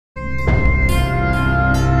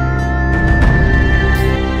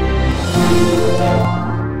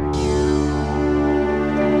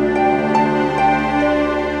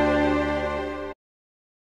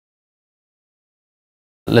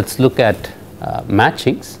let's look at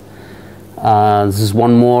matchings. This is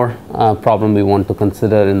one more problem we want to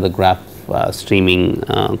consider in the graph streaming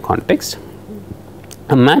context.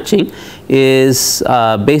 A matching is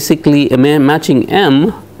basically matching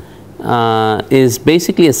M is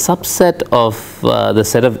basically a subset of the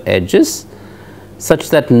set of edges such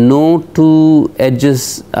that no two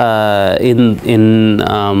edges in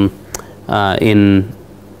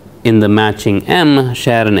the matching M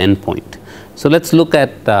share an endpoint. So let's look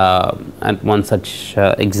at one such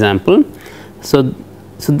example. So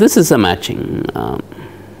this is a matching.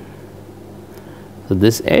 So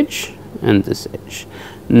this edge and this edge.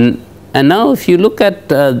 And now if you look at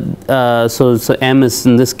so M is,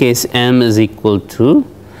 in this case, M is equal to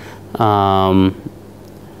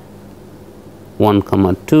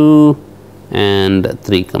 1, 2 and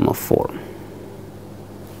 3, 4.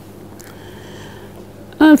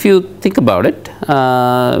 If you think about it,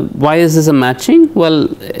 why is this a matching? Well,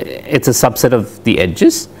 it's a subset of the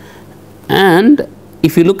edges, and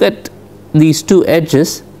if you look at these two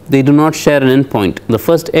edges, they do not share an endpoint. The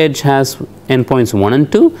first edge has endpoints 1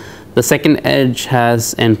 and 2, the second edge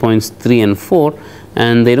has endpoints 3 and 4,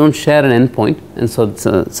 and they don't share an endpoint, and so it's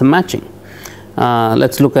a matching.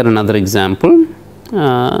 Let's look at another example,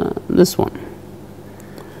 this one.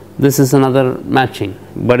 This is another matching,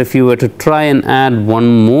 but if you were to try and add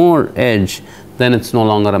one more edge, then it's no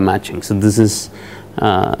longer a matching. So this is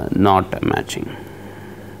not a matching.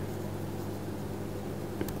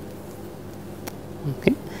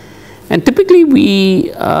 Okay, and typically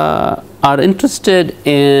we are interested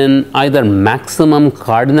in either maximum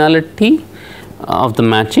cardinality of the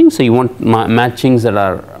matching. So you want matchings that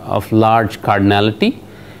are of large cardinality,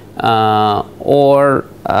 or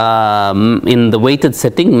in the weighted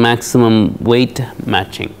setting, maximum weight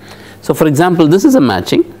matching. So for example, this is a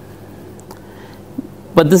matching,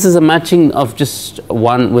 but this is a matching of just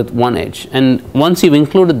one edge, and once you've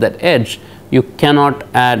included that edge, you cannot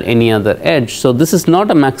add any other edge. So this is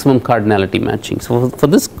not a maximum cardinality matching. So for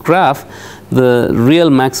this graph, the real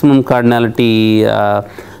maximum cardinality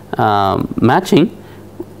matching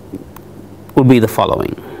would be the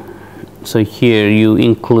following. So here you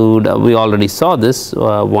include, we already saw this,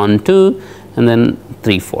 1, 2 and then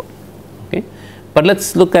 3, 4. Okay, but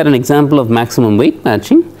let's look at an example of maximum weight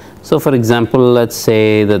matching. So for example, let's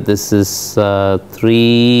say that this is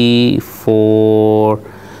 3, 4,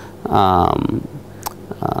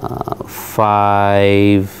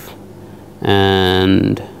 5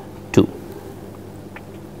 and 2.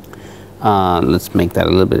 Let's make that a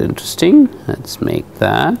little bit interesting. Let's make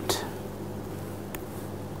that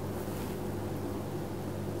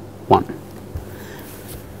 1.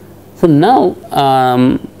 So now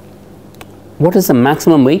what is the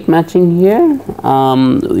maximum weight matching here?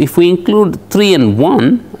 If we include 3 and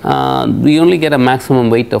 1, we only get a maximum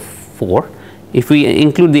weight of 4. If we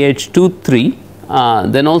include the edge 2, 3,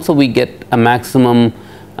 then also we get a maximum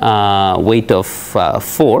weight of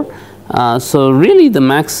 4. So really the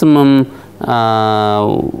maximum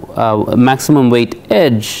weight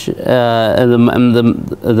edge,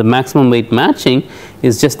 the maximum weight matching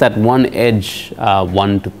is just that one edge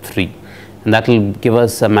 1 to 3, and that will give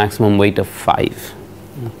us a maximum weight of 5.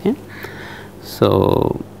 Okay,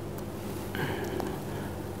 so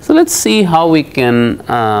let's see how we can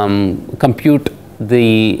compute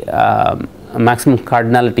the maximum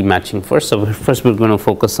cardinality matching first. So first we're going to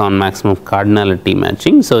focus on maximum cardinality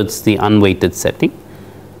matching. So it's the unweighted setting,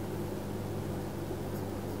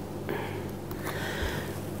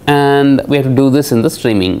 and we have to do this in the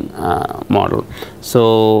streaming model.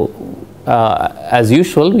 So as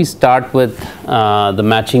usual, we start with the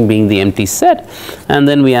matching being the empty set, and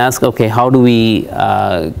then we ask, okay, how do we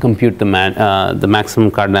compute the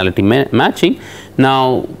maximum cardinality matching?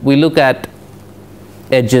 Now we look at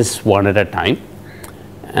edges one at a time,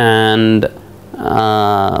 and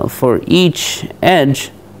for each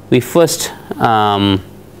edge we first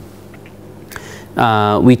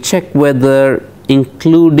we check whether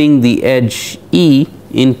including the edge E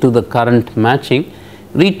into the current matching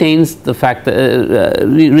retains the fact that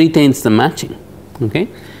retains the matching. Okay,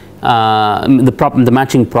 the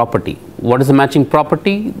matching property. What is the matching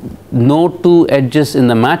property? No two edges in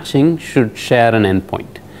the matching should share an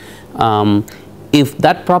endpoint. If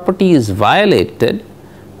that property is violated,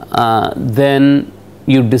 then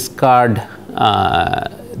you discard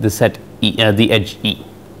the set E, the edge E.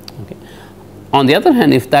 Okay. On the other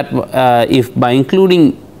hand, if by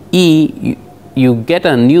including E you get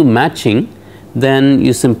a new matching, then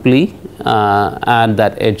you simply add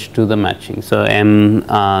that edge to the matching. So M,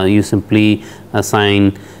 you simply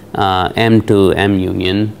assign M to M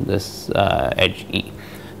union this edge E.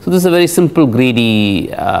 So, this is a very simple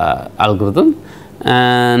greedy algorithm,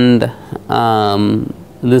 and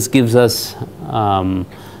this gives us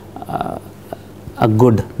a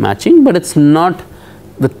good matching, but it is not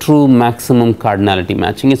the true maximum cardinality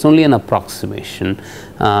matching. It is only an approximation,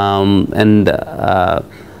 and a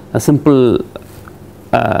simple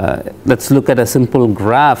let us look at a simple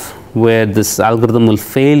graph where this algorithm will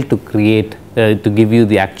fail to create to give you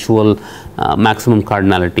the actual maximum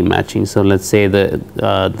cardinality matching. So, let us say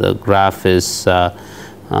the graph is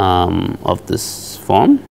of this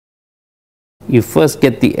form. You first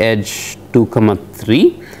get the edge 2,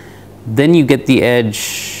 3, then you get the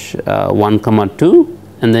edge 1, 2,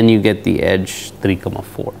 and then you get the edge 3,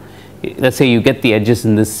 4. Let us say you get the edges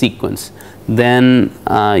in this sequence, then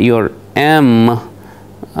your m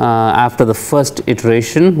after the first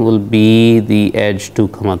iteration will be the edge 2,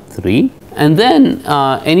 3, and then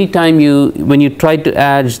anytime when you try to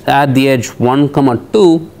add the edge 1,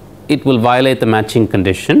 2, it will violate the matching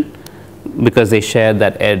condition because they share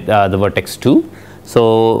that the vertex 2.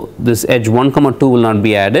 So, this edge 1, 2 will not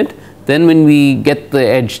be added. Then when we get the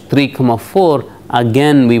edge 3, 4,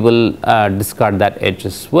 again we will discard that edge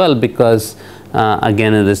as well, because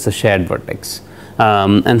again it is a shared vertex.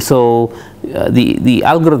 And so, the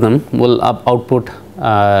algorithm will output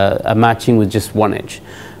a matching with just one edge.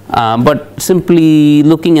 But simply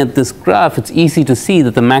looking at this graph, it is easy to see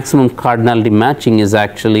that the maximum cardinality matching is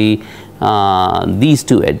actually these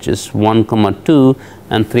two edges 1, 2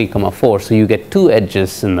 and 3, 4. So, you get two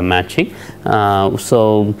edges in the matching.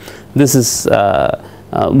 So, this is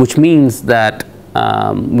which means that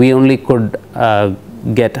we only could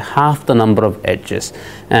get half the number of edges,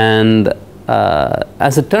 and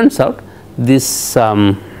as it turns out, this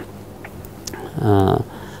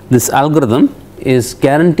this algorithm is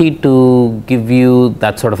guaranteed to give you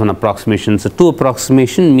that sort of an approximation. So, two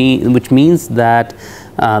approximation which means that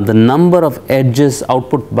the number of edges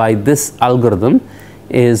output by this algorithm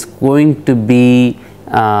is going to be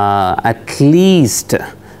at least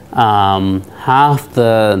half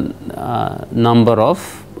the number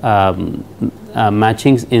of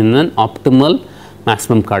matchings in an optimal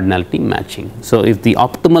maximum cardinality matching. So, if the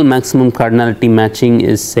optimal maximum cardinality matching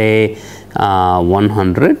is say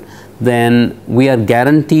 100, then we are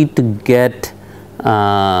guaranteed to get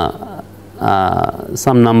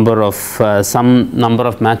some number of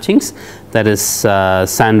matchings that is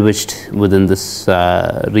sandwiched within this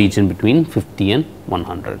region between 50 and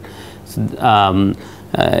 100. So,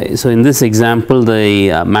 so in this example,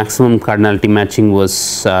 the maximum cardinality matching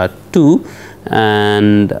was 2,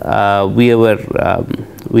 and we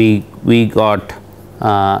got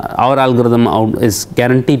our algorithm is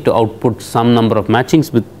guaranteed to output some number of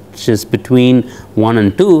matchings which is between 1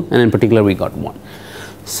 and 2, and in particular we got 1.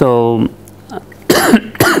 So,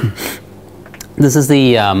 this is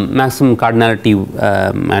the maximum cardinality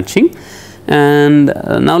matching, and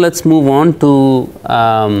now let us move on to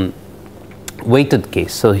weighted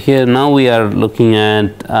case. So, here now we are looking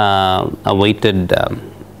at a weighted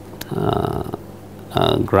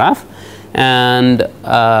graph, and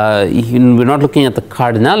we are not looking at the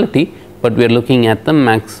cardinality, but we are looking at the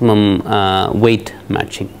maximum weight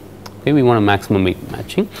matching. Okay, we want a maximum weight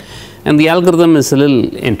matching, and the algorithm is a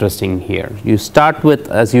little interesting here. You start with,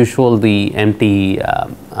 as usual, the empty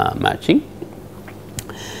matching,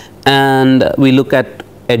 and we look at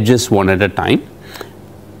edges one at a time,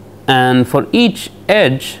 and for each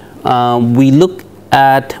edge we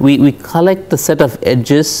collect the set of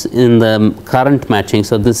edges in the current matching.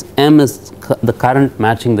 So, this M is the current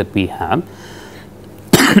matching that we have.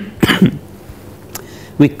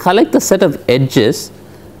 We collect the set of edges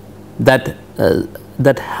that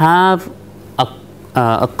have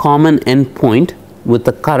a common endpoint with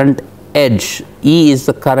the current edge. E is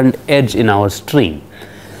the current edge in our stream.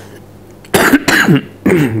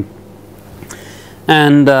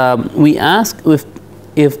 And we ask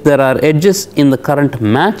if there are edges in the current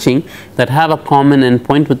matching that have a common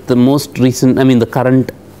endpoint with the most recent, the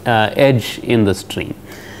current edge in the stream,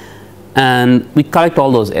 and we collect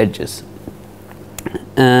all those edges.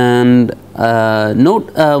 And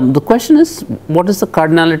note, the question is, what is the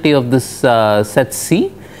cardinality of this set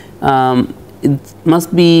C? It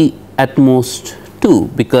must be at most 2,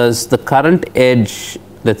 because the current edge,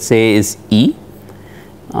 let us say, is E,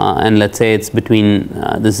 and let us say it is between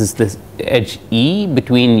this edge E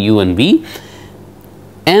between U and V.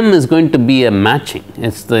 M is going to be a matching. It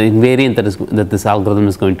is the invariant that this algorithm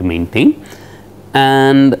is going to maintain,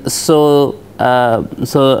 and so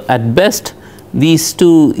so at best these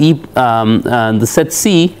two the set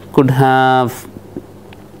C could have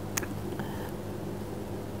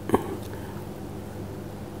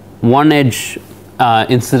one edge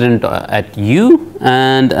incident at U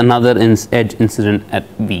and another edge incident at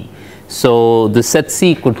V. So the set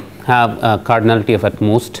C could have a cardinality of at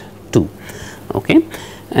most 2. Okay,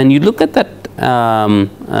 and you look at that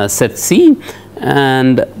set C,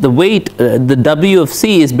 and the weight, the W of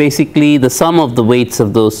C is basically the sum of the weights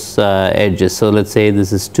of those edges. So let's say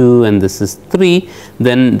this is 2 and this is 3,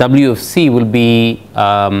 then W of C will be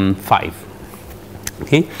 5.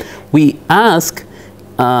 Okay, we ask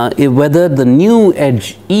whether the new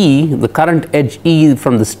edge E, the current edge E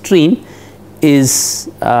from the stream, is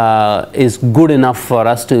good enough for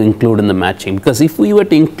us to include in the matching, because if we were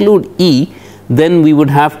to include E, then we would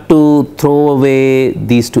have to throw away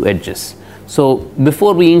these two edges. So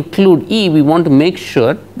before we include E, we want to make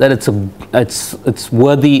sure that it's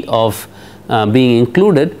worthy of being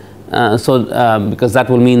included. Because that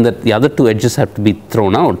will mean that the other two edges have to be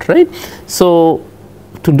thrown out, right? So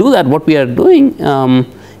to do that, what we are doing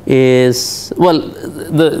is, well,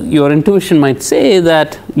 your intuition might say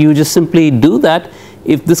that you just simply do that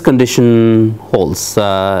if this condition holds.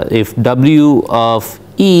 If W of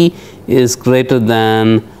E is greater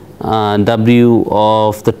than W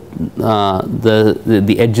of the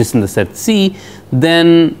edges in the set C,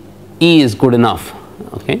 then E is good enough.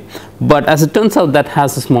 Okay, but as it turns out, that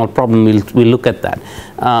has a small problem. We'll look at that.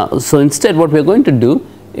 So instead, what we are going to do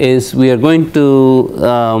is we are going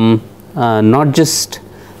to not just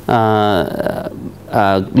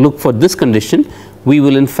look for this condition. We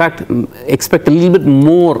will in fact expect a little bit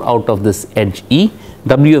more out of this edge E.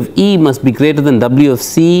 W of E must be greater than W of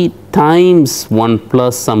C times 1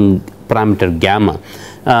 plus some parameter gamma.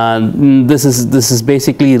 This is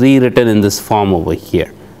basically rewritten in this form over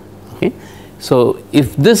here. Okay, so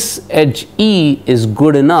if this edge E is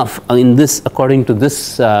good enough in this, according to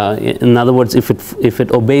this, in other words, if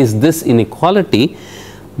it obeys this inequality,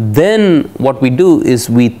 then what we do is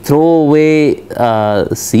we throw away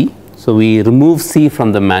C. So we remove C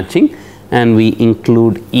from the matching and we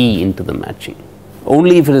include E into the matching,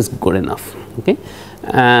 only if it is good enough. Okay,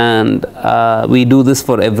 and we do this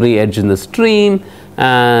for every edge in the stream,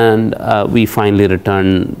 and we finally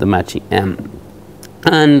return the matching M.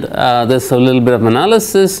 And there's a little bit of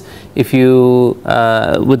analysis. If you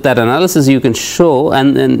with that analysis, you can show,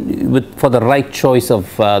 and then for the right choice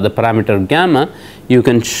of the parameter gamma, you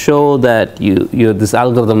can show that this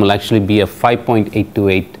algorithm will actually be a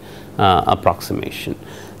 5.828 approximation.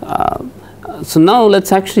 So now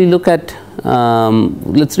let's actually look at,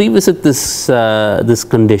 let's revisit this this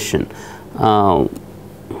condition.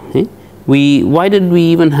 Okay. Why did we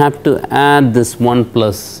even have to add this 1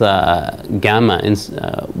 plus gamma?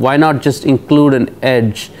 Why not just include an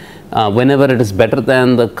edge whenever it is better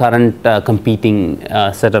than the current competing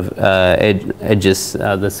set of edges,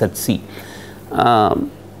 the set C?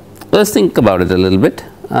 Let's think about it a little bit.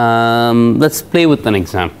 Let's play with an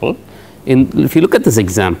example. If you look at this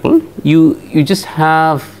example, you just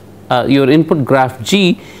have your input graph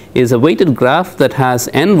G is a weighted graph that has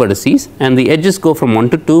n vertices, and the edges go from 1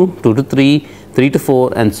 to 2, 2 to 3, 3 to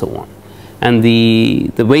 4, and so on. And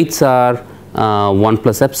the weights are 1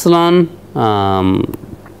 plus epsilon, 1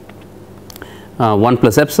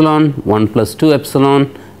 plus epsilon, 1 plus 2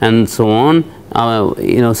 epsilon, and so on.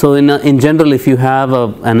 So in general, if you have a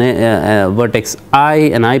vertex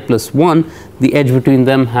I and I plus 1, the edge between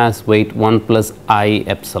them has weight 1 plus I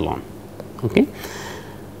epsilon. Okay.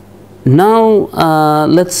 Now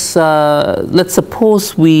let's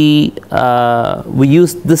suppose we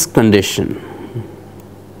use this condition.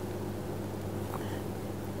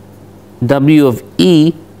 W of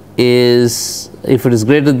E is, if it is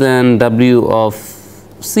greater than W of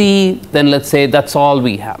C, then let's say that's all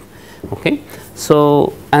we have. Okay.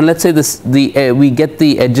 So, and let's say this, we get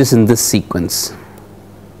the edges in this sequence.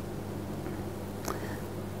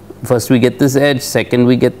 First we get this edge, second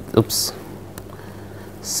we get,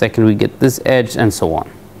 second we get this edge, and so on.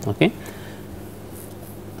 Okay.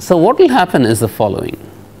 So what will happen is the following.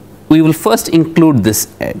 We will first include this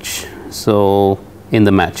edge, so in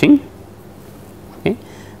the matching. Okay.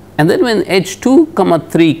 And then when edge 2,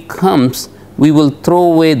 3 comes, we will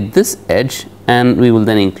throw away this edge and we will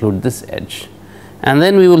then include this edge. And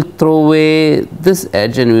then we will throw away this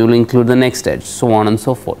edge and we will include the next edge, so on and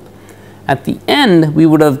so forth. At the end, we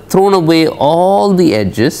would have thrown away all the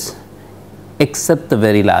edges except the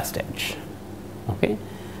very last edge. Okay.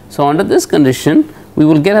 So under this condition, we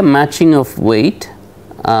will get a matching of weight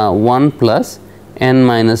 1 plus n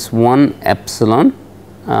minus 1 epsilon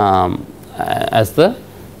as the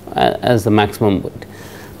maximum weight.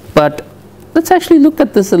 But let's actually look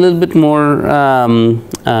at this a little bit more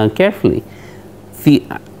carefully.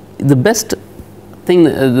 The best thing,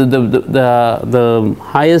 the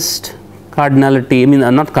highest cardinality, I mean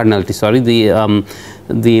not cardinality, sorry,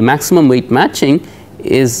 the maximum weight matching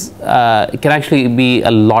is can actually be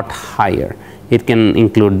a lot higher. It can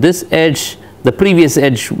include this edge, the previous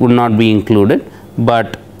edge would not be included,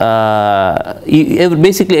 but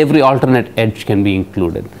basically every alternate edge can be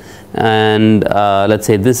included. And let's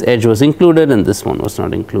say this edge was included and this one was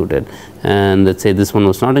not included, and let's say this one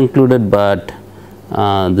was not included, but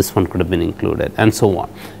this one could have been included, and so on.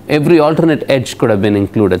 Every alternate edge could have been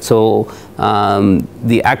included. So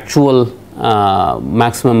the actual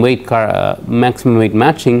maximum weight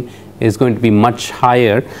matching is going to be much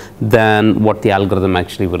higher than what the algorithm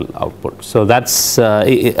actually will output. So that's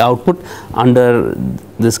output under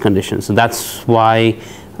this condition. So that's why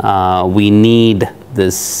we need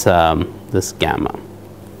this this gamma.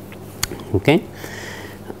 Okay.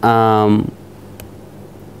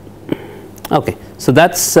 Okay. So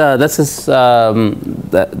that's what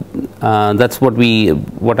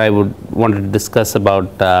I would want to discuss about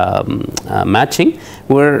matching.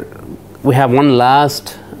 We have one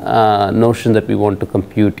last notion that we want to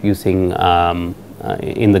compute using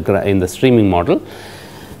in the streaming model,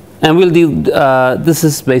 and we'll do this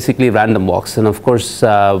is basically random walks. And of course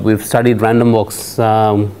we've studied random walks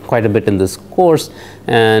quite a bit in this course,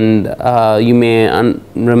 and you may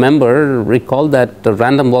recall that the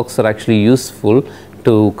random walks are actually useful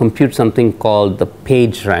to compute something called the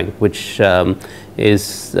page rank, which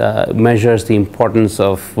measures the importance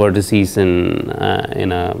of vertices in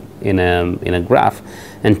a graph.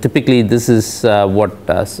 And typically this is what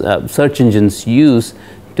search engines use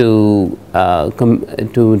to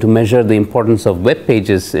measure the importance of web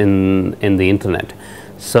pages in the internet.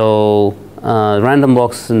 So random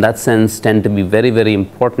walks in that sense tend to be very, very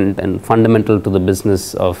important and fundamental to the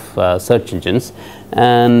business of search engines.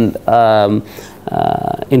 And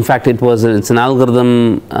in fact it's an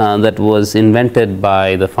algorithm that was invented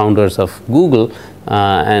by the founders of Google,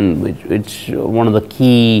 and which one of the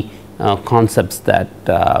key concepts that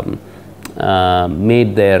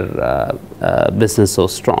made their business so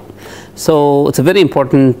strong. So it's a very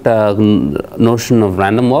important notion of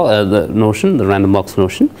random walk, the random walks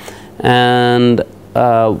notion. And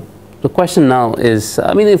the question now is,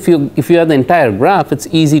 I mean, if you have the entire graph, it's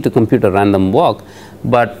easy to compute a random walk.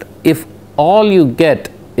 But if all you get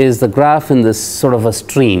is the graph in this sort of a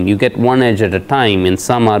stream, you get one edge at a time in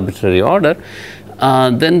some arbitrary order,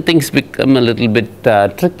 then things become a little bit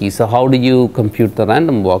tricky. So how do you compute the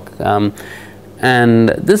random walk? And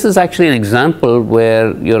this is actually an example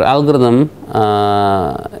where your algorithm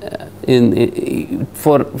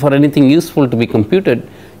for anything useful to be computed,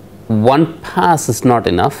 one pass is not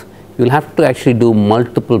enough. You'll have to actually do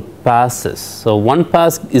multiple passes. So one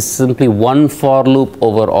pass is simply one for loop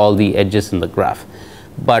over all the edges in the graph.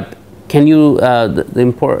 But can you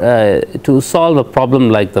to solve a problem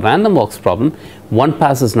like the random walks problem, one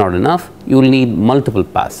pass is not enough. You will need multiple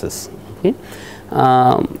passes. Okay.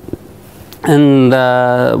 And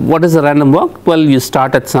what is a random walk? Well, you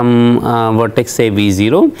start at some vertex, say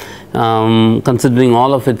V0. Considering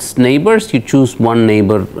all of its neighbors, you choose one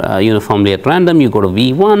neighbor uniformly at random. You go to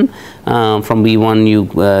V1. From V1,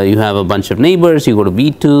 you have a bunch of neighbors. You go to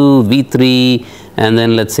V2, V3, and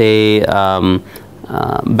then let's say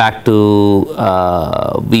back to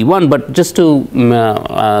V1. But just to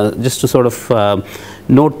sort of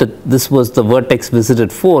note that this was the vertex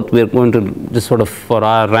visited fourth, we are going to just sort of, for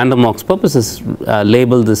our random walks purposes,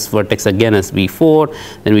 label this vertex again as V4,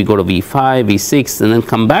 then we go to V5, V6, and then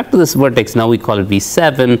come back to this vertex. Now we call it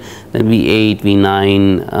V7, then V8,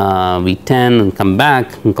 V9, V10, and come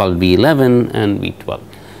back and call it V11 and V12.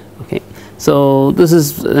 Okay, so this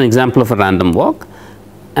is an example of a random walk.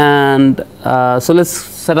 And so let's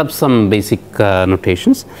set up some basic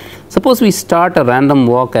notations. Suppose we start a random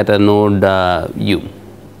walk at a node U.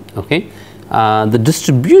 Okay, the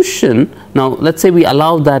distribution, now let's say we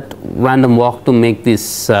allow that random walk to make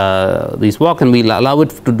this walk, and we'll allow it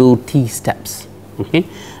to do t steps. Okay,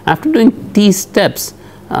 after doing t steps,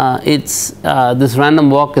 this random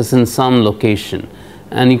walk is in some location,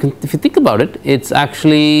 and if you think about it, it's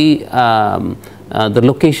actually the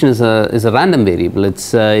location is a random variable.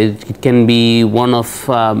 It can be one of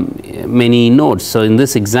many nodes. So in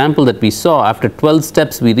this example that we saw, after 12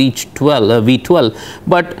 steps we reach V12.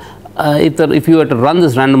 But if you were to run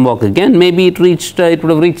this random walk again, maybe it would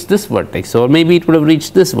have reached this vertex, or maybe it would have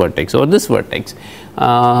reached this vertex or this vertex,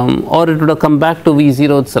 or it would have come back to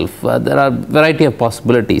V0 itself. There are a variety of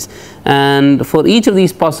possibilities, and for each of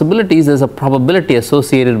these possibilities, there's a probability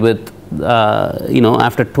associated with you know,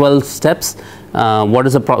 after 12 steps, what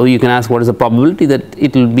is the you can ask what is the probability that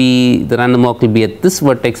it will be, the random walk will be at this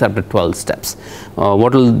vertex after 12 steps.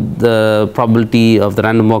 What will the probability of the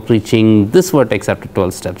random walk reaching this vertex after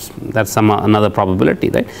 12 steps? That's another probability,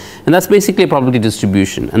 right? And that's basically a probability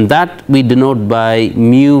distribution, and that we denote by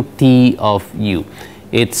mu t of u.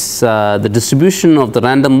 It's the distribution of the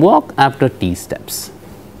random walk after t steps.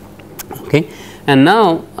 Okay, and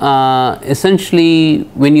now essentially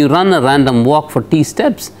when you run a random walk for t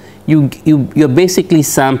steps, you're basically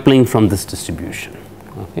sampling from this distribution.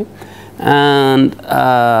 Okay, and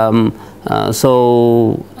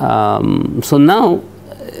so now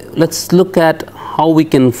let's look at how we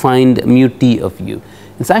can find mu t of u.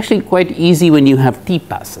 It's actually quite easy when you have t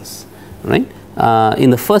passes, right? In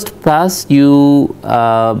the first pass, you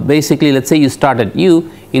basically, let's say you start at u.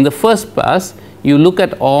 In the first pass, you look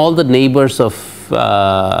at all the neighbors of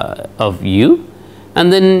u,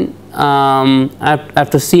 and then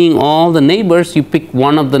after seeing all the neighbors, you pick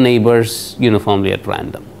one of the neighbors uniformly at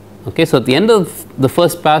random. Okay, so at the end of the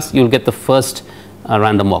first pass, you'll get the first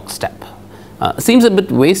random walk step. Seems a bit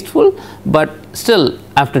wasteful, but still,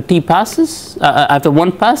 after t passes, after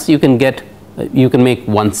one pass, you can make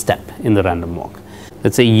one step in the random walk.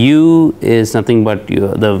 Let's say u is nothing but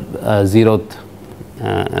the 0th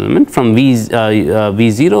element from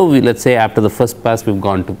v0. Let's say after the first pass we've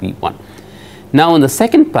gone to v1. Now in the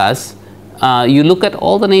second pass, you look at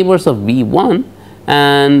all the neighbors of v1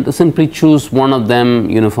 and simply choose one of them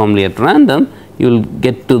uniformly at random. You'll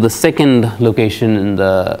get to the second location in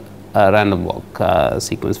the random walk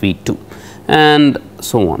sequence v2, and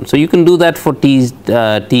so on. So you can do that for t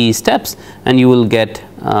steps, and you will get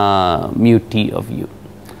mu t of u.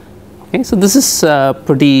 Okay, so this is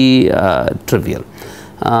pretty trivial,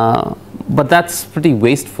 but that's pretty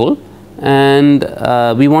wasteful, and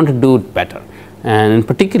we want to do it better. And in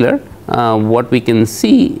particular, what we can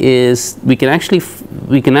see is we can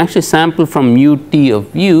actually sample from mu t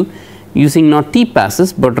of u using not t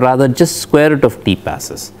passes, but rather just square root of t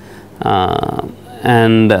passes.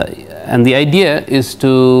 And the idea is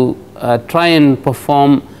to try and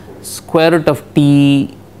perform square root of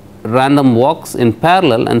t random walks in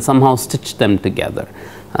parallel and somehow stitch them together.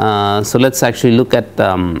 So let's actually look at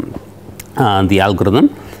the algorithm.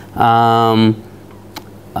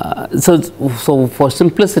 So for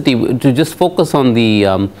simplicity, to just focus on the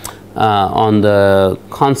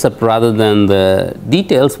concept rather than the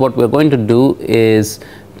details, what we're going to do is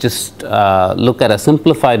just look at a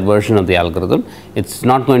simplified version of the algorithm. It's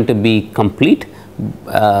not going to be complete,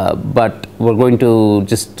 but we're going to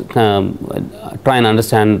just try and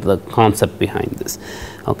understand the concept behind this.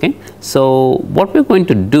 Okay, so what we're going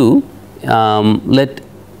to do, so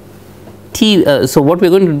what we're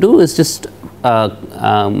going to do is just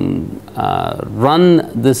run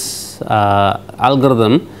this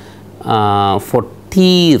algorithm for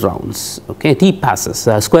t rounds, okay, t passes,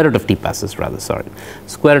 square root of t passes rather, sorry,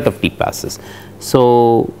 square root of t passes.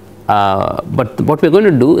 So, but what we're going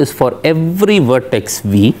to do is for every vertex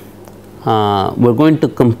v, we're going to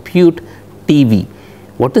compute tv.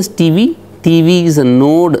 What is tv? tv is a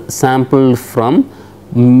node sampled from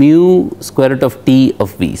mu square root of t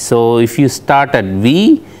of v. So, if you start at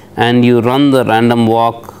v and you run the random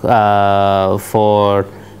walk for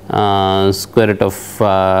square root of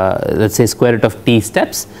let's say square root of t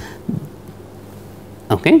steps,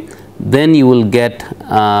 okay, then you will get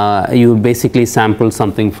you will basically sample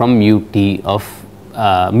something from mu t of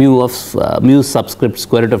mu subscript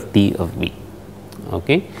square root of t of v.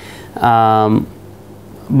 Okay,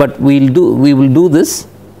 but we will do this,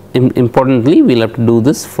 importantly we'll have to do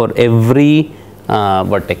this for every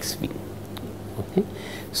vertex v. Okay,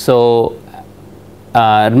 so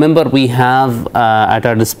remember we have at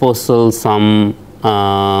our disposal some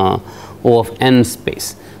O of n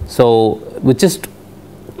space. So with just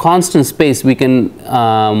constant space we can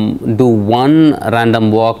do one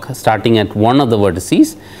random walk starting at one of the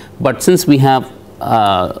vertices, but since we have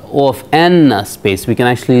O of n space, we can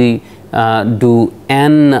actually do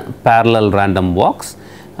n parallel random walks,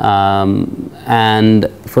 and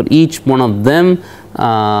for each one of them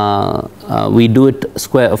we do it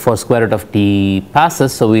for square root of t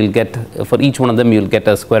passes. So we'll get, for each one of them you'll get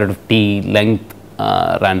a square root of t length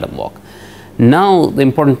random walk. Now the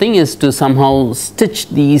important thing is to somehow stitch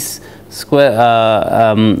these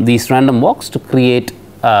these random walks to create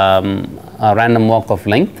a random walk of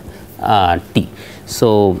length t.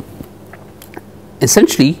 So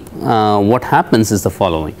essentially what happens is the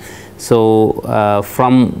following. So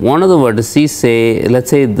from one of the vertices, say let's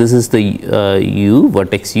say this is the u,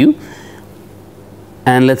 vertex u,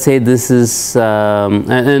 and let's say this is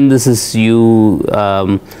and this is u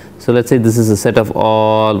So, let us say this is a set of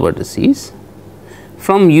all vertices.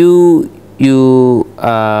 From u, you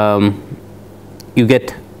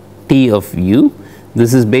get T of u.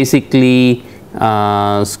 This is basically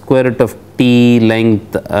square root of T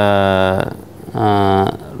length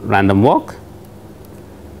random walk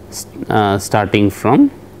starting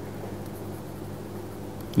from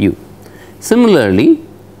u. Similarly,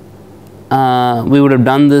 we would have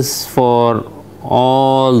done this for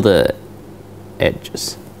all the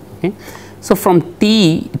edges. Okay. So, from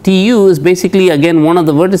Tu is basically again one of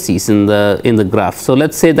the vertices in the graph. So,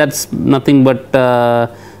 let us say that is nothing but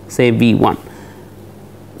say V1.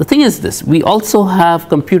 The thing is this, we also have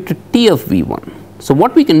computed T of V1. So,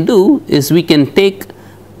 what we can do is we can take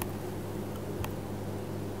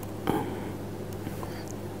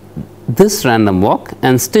this random walk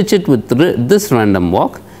and stitch it with this random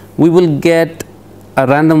walk. We will get a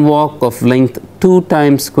random walk of length 2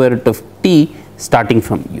 times square root of T starting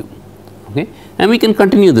from u. Okay. And we can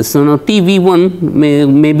continue this. So, now T V1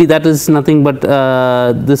 maybe that is nothing but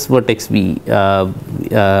this vertex V2.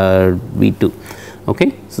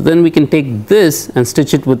 Okay. So, then we can take this and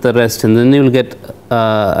stitch it with the rest, and then you will get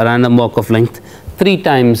a random walk of length 3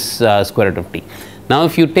 times square root of T. Now,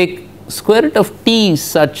 if you take square root of T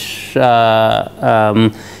such,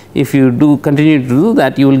 if you continue to do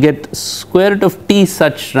that, you will get square root of T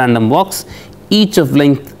such random walks, each of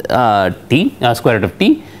length T, square root of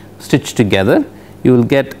T stitched together, you will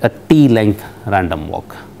get a T length random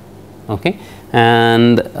walk. Okay.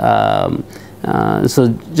 And so,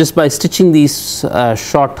 just by stitching these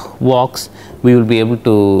short walks, we will be able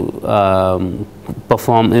to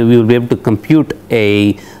we will be able to compute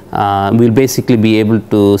a, we will basically be able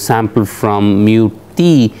to sample from mu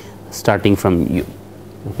T starting from u.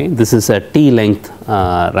 Okay. This is a T length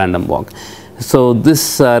random walk. So,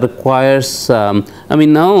 this requires, I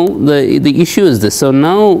mean, now the issue is this. So,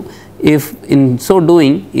 now if in so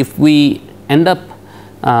doing, if we end up,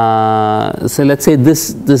 so let us say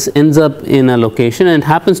this ends up in a location and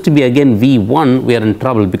happens to be again V1, we are in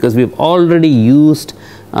trouble because we have already used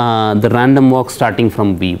the random walk starting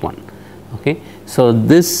from V1. Okay. So,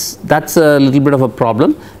 that's a little bit of a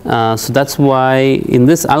problem. So, that is why in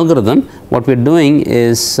this algorithm what we are doing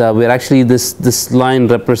is we are actually this line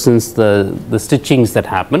represents the stitchings that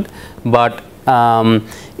happened, but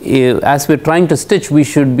as we are trying to stitch, we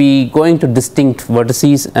should be going to distinct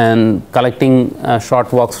vertices and collecting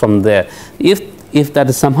short walks from there. If that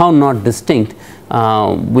is somehow not distinct,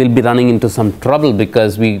 we will be running into some trouble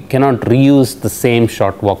because we cannot reuse the same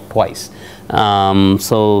short walk twice.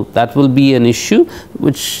 So, that will be an issue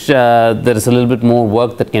which there is a little bit more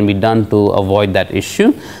work that can be done to avoid that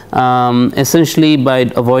issue. Essentially,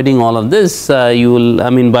 by avoiding all of this, you will, I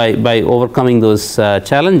mean, by overcoming those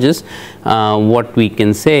challenges, what we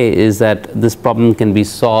can say is that this problem can be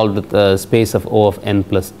solved with a space of O of n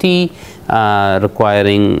plus t,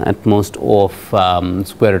 requiring at most O of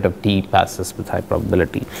square root of t passes with high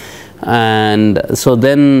probability. And so,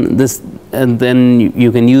 then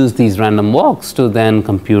you can use these random walks to then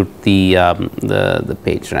compute the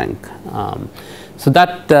page rank. So,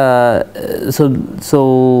 that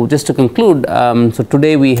so just to conclude, so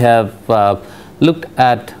today we have looked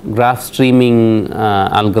at graph streaming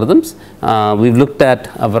algorithms. We have looked at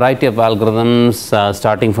a variety of algorithms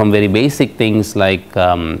starting from very basic things like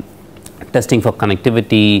testing for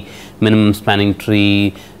connectivity, minimum spanning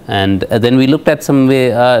tree, and then we looked at some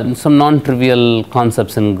non-trivial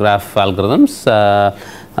concepts in graph algorithms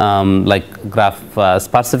like graph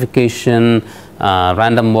sparsification,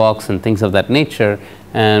 random walks and things of that nature,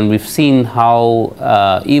 and we have seen how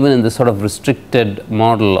even in this sort of restricted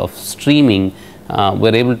model of streaming, we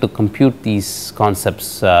are able to compute these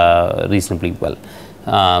concepts reasonably well.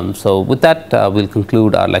 So, with that we will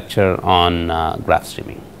conclude our lecture on graph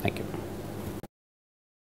streaming. Thank you.